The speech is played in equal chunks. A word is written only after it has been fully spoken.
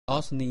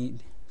also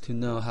need to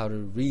know how to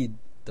read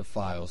the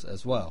files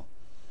as well.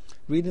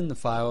 Reading the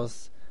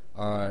files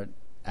are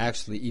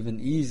actually even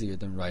easier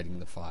than writing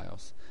the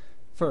files.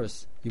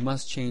 First, you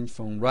must change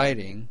from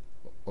writing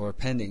or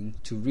appending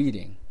to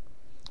reading.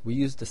 We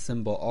use the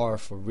symbol R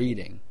for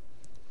reading.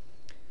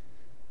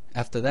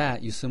 After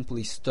that, you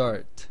simply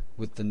start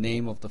with the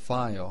name of the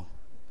file.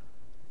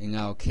 In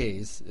our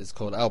case, it's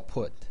called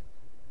output.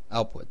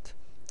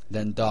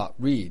 Then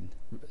 .read.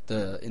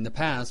 In the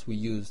past, we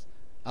used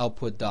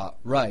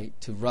output.write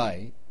to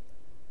write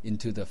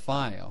into the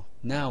file.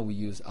 Now we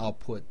use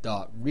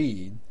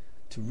output.read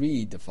to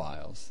read the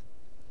files.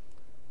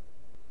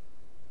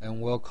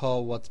 And we'll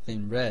call what's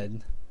been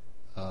read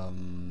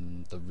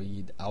the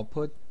read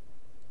output.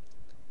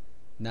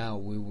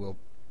 Now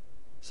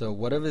so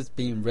whatever is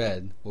being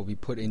read will be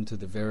put into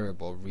the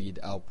variable read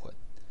output.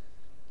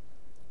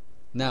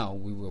 Now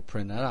we will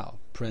print that out,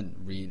 print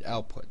read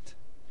output.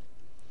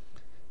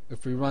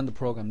 If we run the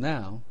program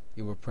now,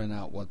 it will print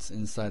out what's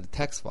inside the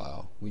text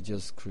file we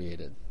just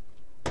created.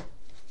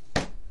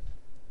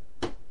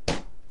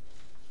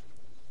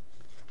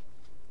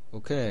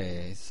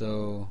 Okay,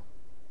 so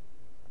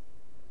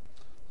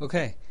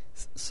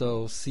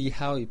see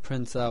how it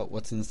prints out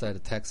what's inside the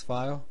text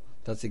file?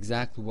 That's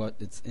exactly what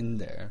it's in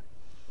there.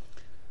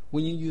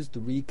 When you use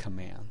the read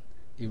command,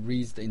 it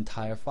reads the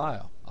entire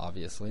file,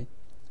 obviously.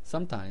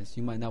 Sometimes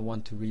you might not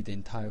want to read the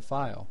entire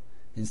file.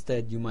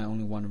 Instead, you might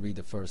only want to read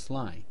the first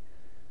line.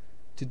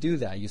 To do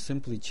that, you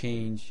simply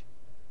change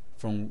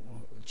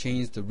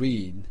the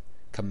read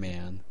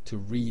command to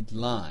read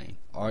line,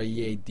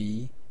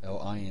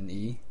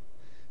 readline.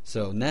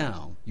 So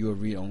now you will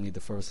read only the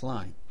first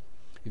line.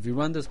 If you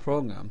run this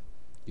program,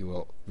 you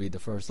will read the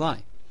first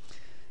line.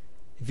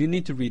 If you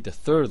need to read the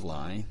third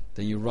line,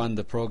 then you run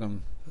the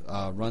program,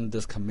 run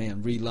this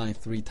command read line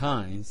 3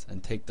 times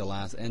and take the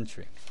last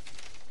entry.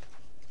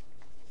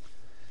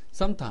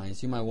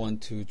 Sometimes you might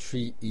want to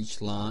treat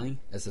each line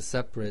as a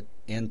separate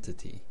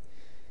entity.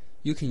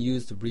 You can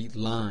use the read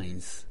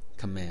lines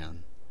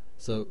command.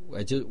 So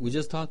we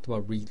just talked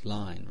about read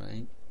line,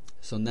 right?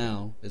 So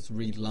now it's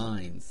read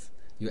lines.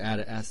 You add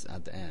an S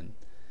at the end.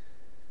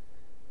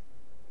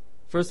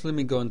 First, let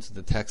me go into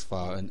the text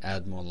file and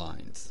add more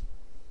lines.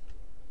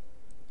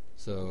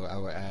 So I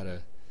will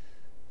add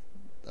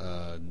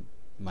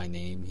my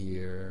name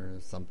here,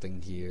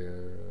 something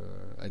here,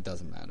 it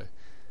doesn't matter.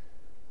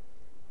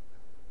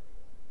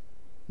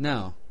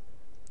 Now,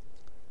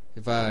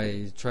 if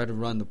I try to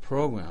run the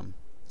program,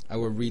 I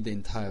will read the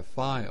entire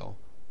file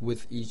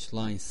with each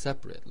line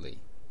separately.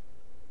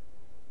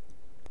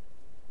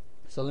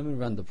 So let me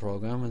run the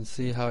program and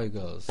see how it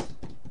goes.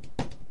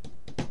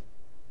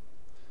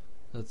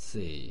 Let's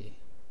see.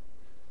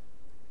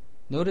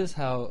 Notice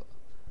how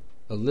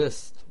a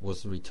list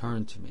was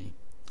returned to me,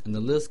 and the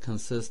list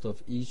consists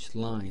of each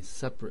line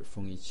separate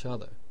from each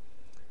other.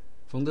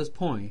 From this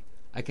point,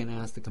 I can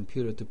ask the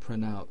computer to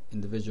print out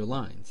individual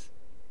lines.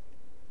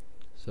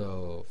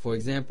 So, for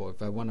example,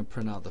 if I want to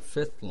print out the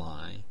 5th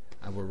line,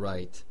 I will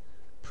write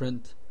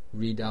print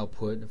read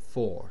output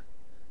 4.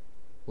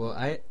 Well,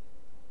 I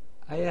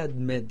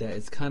admit that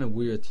it's kind of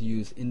weird to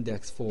use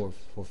index 4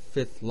 for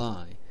 5th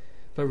line,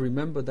 but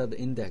remember that the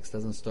index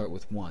doesn't start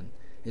with 1.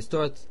 It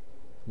starts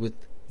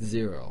with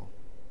 0.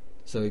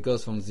 So it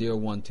goes from 0,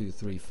 1, 2,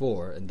 3,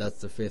 4, and that's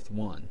the 5th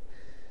one.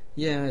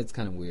 Yeah, it's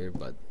kind of weird,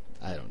 but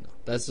I don't know.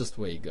 That's just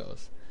the way it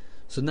goes.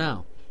 So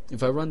now,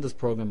 if I run this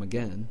program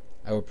again,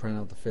 I will print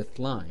out the 5th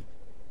line.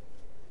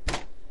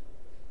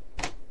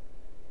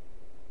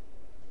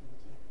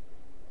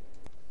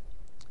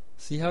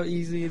 See how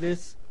easy it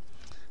is?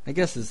 I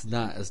guess it's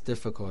not as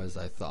difficult as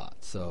I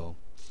thought. So,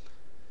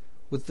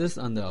 with this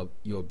under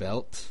your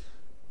belt,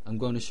 I'm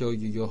going to show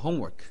you your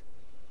homework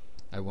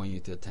I want you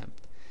to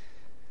attempt.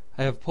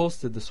 I have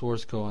posted the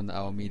source code on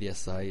our media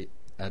site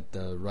at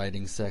the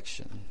writing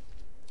section.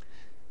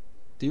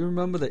 Do you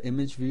remember the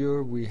image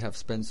viewer we have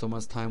spent so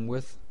much time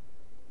with?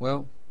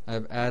 Well, I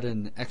have added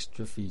an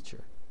extra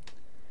feature.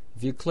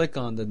 If you click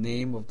on the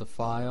name of the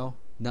file,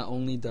 not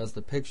only does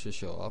the picture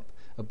show up,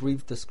 a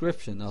brief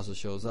description also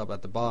shows up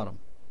at the bottom.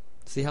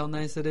 See how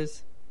nice it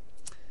is?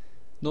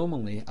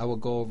 Normally, I will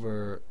go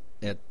over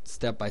it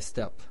step by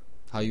step,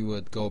 how you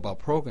would go about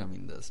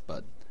programming this,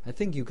 but I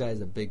think you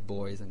guys are big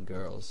boys and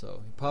girls,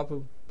 so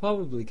you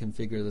probably can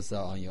figure this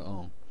out on your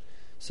own.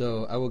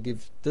 So I will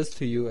give this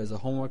to you as a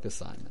homework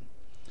assignment.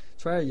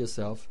 Try it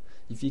yourself.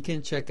 If you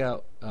can't, check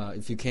out our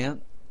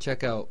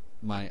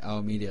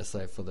media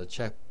site for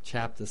the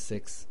chapter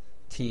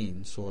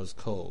 16 source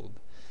code.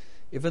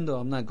 Even though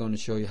I'm not going to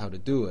show you how to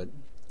do it,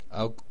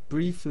 I'll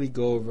briefly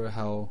go over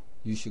how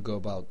you should go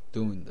about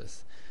doing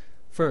this.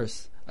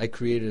 First, I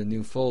created a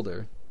new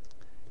folder.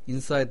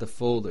 Inside the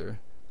folder,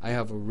 I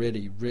have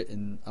already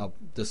written up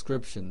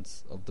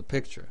descriptions of the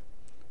picture.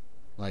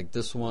 Like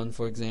this one,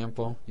 for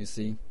example, you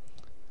see?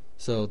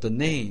 So the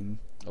name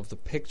of the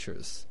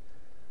pictures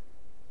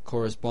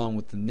correspond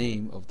with the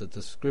name of the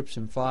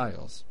description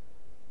files.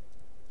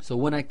 So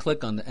when I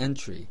click on the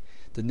entry,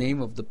 the name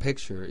of the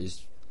picture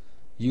is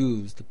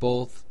used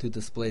both to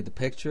display the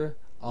picture,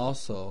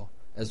 also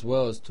as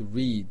well as to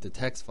read the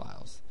text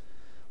files.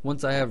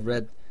 Once I have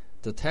read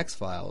the text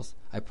files,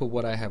 I put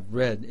what I have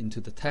read into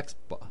the text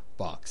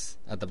box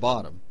at the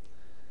bottom.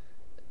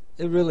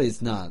 It really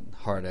is not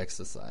hard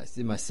exercise.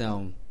 It might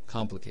sound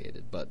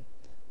complicated, but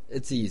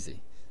it's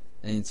easy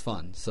and it's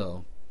fun.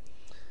 So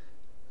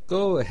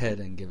go ahead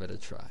and give it a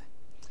try.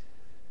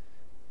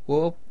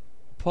 We'll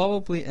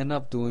probably end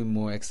up doing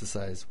more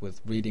exercise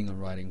with reading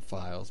and writing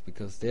files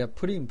because they are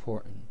pretty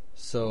important.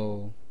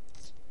 So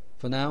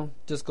for now,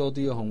 just go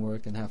do your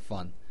homework and have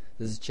fun.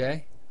 This is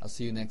Che. I'll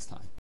see you next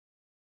time.